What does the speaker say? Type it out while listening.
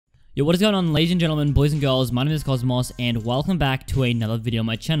Yo, what is going on, ladies and gentlemen, boys and girls? My name is Cosmos, and welcome back to another video on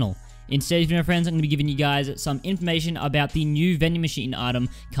my channel. In today's video, friends, I'm going to be giving you guys some information about the new vending machine item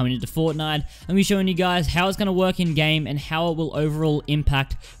coming into Fortnite. I'm going to be showing you guys how it's going to work in-game and how it will overall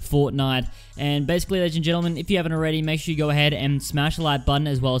impact Fortnite. And basically, ladies and gentlemen, if you haven't already, make sure you go ahead and smash the like button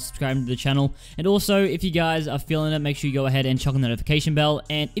as well as subscribe to the channel. And also, if you guys are feeling it, make sure you go ahead and chuck on the notification bell.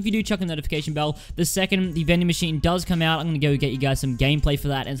 And if you do chuck on the notification bell, the second the vending machine does come out, I'm going to go get you guys some gameplay for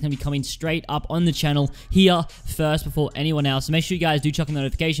that. And it's going to be coming straight up on the channel here first before anyone else. So make sure you guys do chuck on the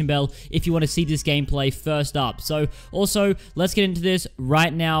notification bell if you want to see this gameplay first up. So also, let's get into this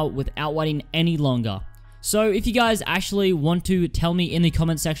right now without waiting any longer. So if you guys actually want to tell me in the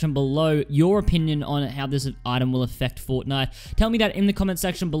comment section below your opinion on how this item will affect Fortnite, tell me that in the comment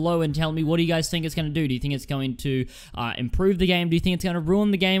section below and tell me, what do you guys think it's going to do? Do you think it's going to improve the game? Do you think it's going to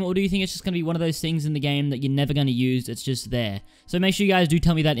ruin the game? Or do you think it's just going to be one of those things in the game that you're never going to use? It's just there. So make sure you guys do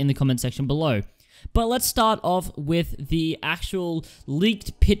tell me that in the comment section below. But let's start off with the actual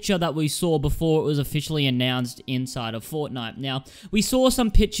leaked picture that we saw before it was officially announced inside of Fortnite. Now, we saw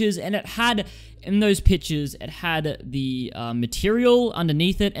some pictures, and it had, in those pictures, it had the material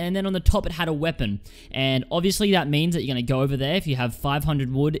underneath it, and then on the top it had a weapon. And obviously that means that you're going to go over there. If you have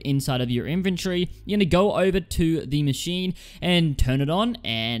 500 wood inside of your inventory, you're going to go over to the machine and turn it on,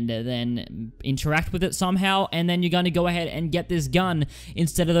 and then interact with it somehow, and then you're going to go ahead and get this gun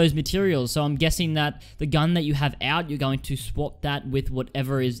instead of those materials. So I'm guessing that the gun that you have out, you're going to swap that with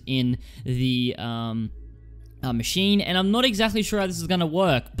whatever is in the machine, and I'm not exactly sure how this is going to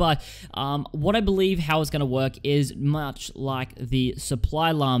work, but what I believe how it's going to work is much like the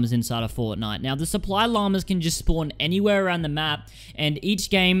supply llamas inside of Fortnite. Now, the supply llamas can just spawn anywhere around the map, and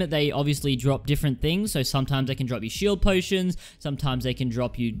each game they obviously drop different things. So sometimes they can drop you shield potions, sometimes they can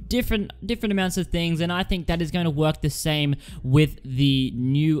drop you different amounts of things, and I think that is going to work the same with the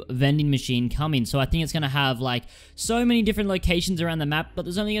new vending machine coming. So I think it's going to have like so many different locations around the map, but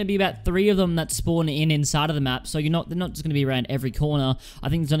there's only going to be about 3 of them that spawn inside of the map. So they're not just going to be around every corner. I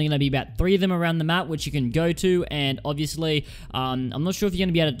think there's only going to be about 3 of them around the map which you can go to, and obviously I'm not sure if you're going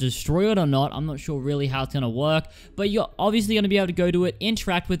to be able to destroy it or not. I'm not sure really how it's going to work, but you're obviously going to be able to go to it,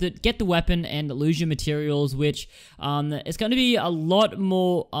 interact with it, get the weapon, and lose your materials, which it's going to be a lot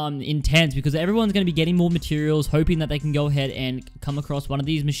more intense, because everyone's going to be getting more materials, hoping that they can go ahead and come across one of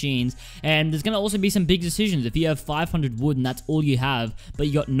these machines. And there's going to also be some big decisions. If you have 500 wood and that's all you have, but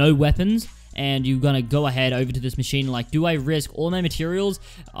you got no weapons, and you're gonna go ahead over to this machine, like, do I risk all my materials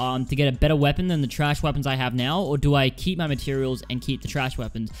to get a better weapon than the trash weapons I have now, or do I keep my materials and keep the trash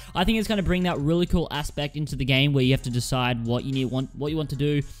weapons? I think it's gonna bring that really cool aspect into the game where you have to decide what you want to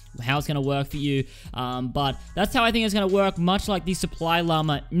do, how it's gonna work for you. But that's how I think it's gonna work, much like the supply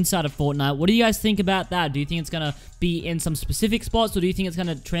llama inside of Fortnite. What do you guys think about that? Do you think it's gonna be in some specific spots, or do you think it's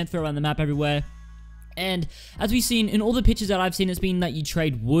gonna transfer around the map everywhere? And as we've seen in all the pictures that I've seen, it's been that you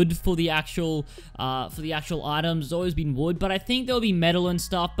trade wood for the actual items. It's always been wood, but I think there'll be metal and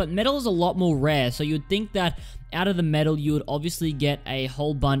stuff. But metal is a lot more rare, so you'd think that out of the metal you would obviously get a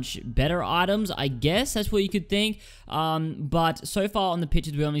whole bunch better items. I guess that's what you could think. But so far on the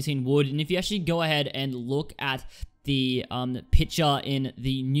pictures we've only seen wood, and if you actually go ahead and look at the picture in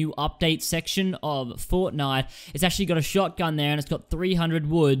the new update section of Fortnite, it's actually got a shotgun there, and it's got 300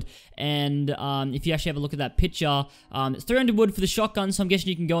 wood. And if you actually have a look at that picture, it's 300 wood for the shotgun, so I'm guessing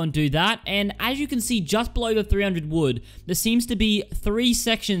you can go and do that. And as you can see, just below the 300 wood, there seems to be 3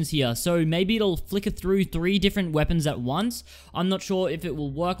 sections here, so maybe it'll flicker through 3 different weapons at once. I'm not sure if it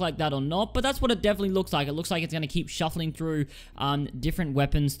will work like that or not, but that's what it definitely looks like. It looks like it's going to keep shuffling through different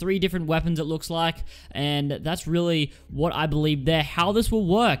weapons, 3 different weapons it looks like, and that's really what I believe there, how this will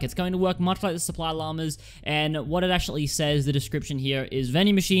work. It's going to work much like the supply llamas, and what it actually says, the description here is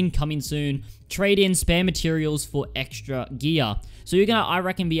vending machine coming soon, trade in spare materials for extra gear. So you're gonna, I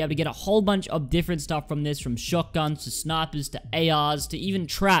reckon, be able to get a whole bunch of different stuff from this, from shotguns to snipers to ARs to even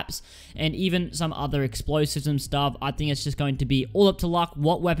traps and even some other explosives and stuff. I think it's just going to be all up to luck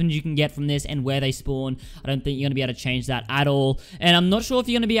what weapons you can get from this and where they spawn. I don't think you're gonna be able to change that at all, and I'm not sure if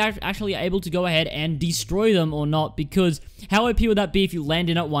you're gonna be actually able to go ahead and destroy them or not, because how OP would that be if you land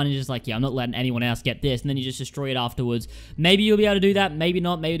in at one and just like, yeah, I'm not letting anyone else get this, and then you just destroy it afterwards? Maybe you'll be able to do that, maybe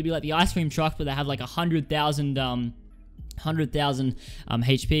not. Maybe it'll be like the ice cream trucks, but they have like 100,000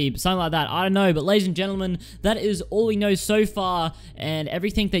 HP, something like that. I don't know, but ladies and gentlemen, that is all we know so far, and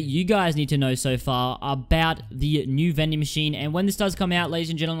everything that you guys need to know so far about the new vending machine. And when this does come out, ladies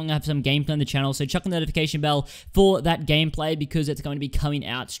and gentlemen, I'm gonna have some gameplay on the channel, so check the notification bell for that gameplay, because it's going to be coming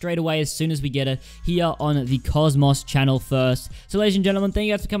out straight away as soon as we get it here on the Cosmos channel first. So ladies and gentlemen, thank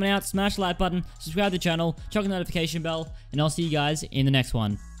you guys for coming out. Smash the like button, subscribe to the channel, check the notification bell, and I'll see you guys in the next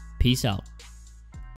one. Peace out.